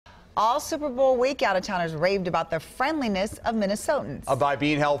All Super Bowl week, out-of-towners raved about the friendliness of Minnesotans. By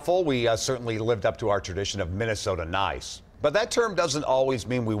being helpful, we certainly lived up to our tradition of Minnesota nice. But that term doesn't always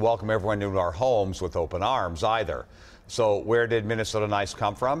mean we welcome everyone into our homes with open arms either. So where did Minnesota nice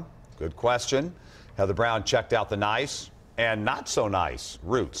come from? Good question. Heather Brown checked out the nice and not so nice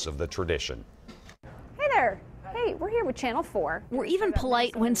roots of the tradition. Hey there. Hey, we're here with Channel 4. We're even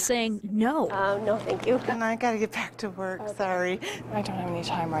polite when saying no. No, thank you. And I got to get back to work. Sorry. I don't have any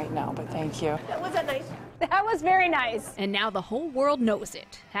time right now, but thank you. Was that nice? That was very nice. And now the whole world knows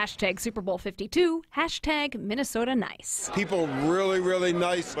it. Hashtag Super Bowl 52, hashtag Minnesota nice. People really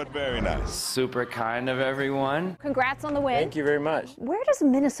nice, but very nice. Super kind of everyone. Congrats on the win. Thank you very much. Where does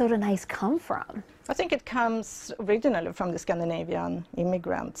Minnesota nice come from? I think it comes originally from the Scandinavian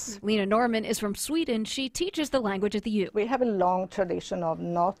immigrants. Lena Norman is from Sweden. She teaches the language at the U. We have a long tradition of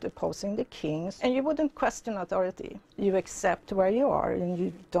not opposing the kings, and you wouldn't question authority. You accept where you are and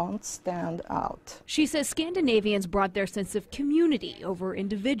you don't stand out. She says Scandinavians brought their sense of community over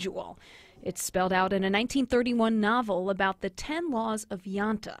individual. It's spelled out in a 1931 novel about the 10 laws of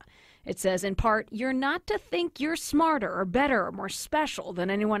Janta. It says, in part, you're not to think you're smarter or better or more special than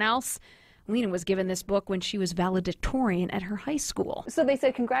anyone else. Lena was given this book when she was valedictorian at her high school. So they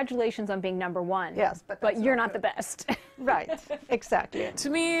said congratulations on being #1. Yes, but you're not the best. Right, exactly. To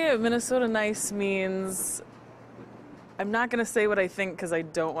me, Minnesota nice means I'm not going to say what I think because I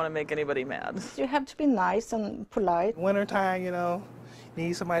don't want to make anybody mad. You have to be nice and polite. Wintertime,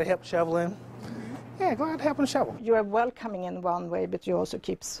 need somebody to help shoveling. Yeah, go out and help them shovel. You are welcoming in one way, but you also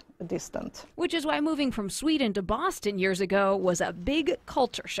keep distant. Which is why moving from Sweden to Boston years ago was a big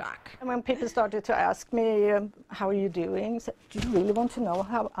culture shock. And when people started to ask me, how are you doing? I said, do you really want to know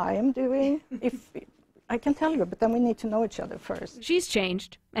how I am doing? If I can tell you, but then we need to know each other first. She's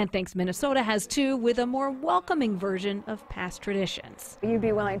changed, and thinks Minnesota has too, with a more welcoming version of past traditions. You'd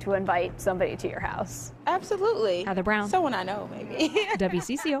be willing to invite somebody to your house? Absolutely. Heather Brown. Someone I know, maybe.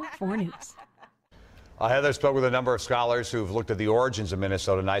 WCCO 4 News. Heather spoke with a number of scholars who've looked at the origins of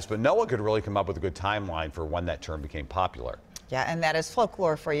Minnesota nice, but no one could really come up with a good timeline for when that term became popular. Yeah, and that is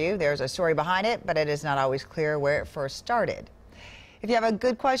folklore for you. There's a story behind it, but it is not always clear where it first started. If you have a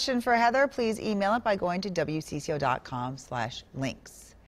good question for Heather, please email it by going to WCCO.com/links.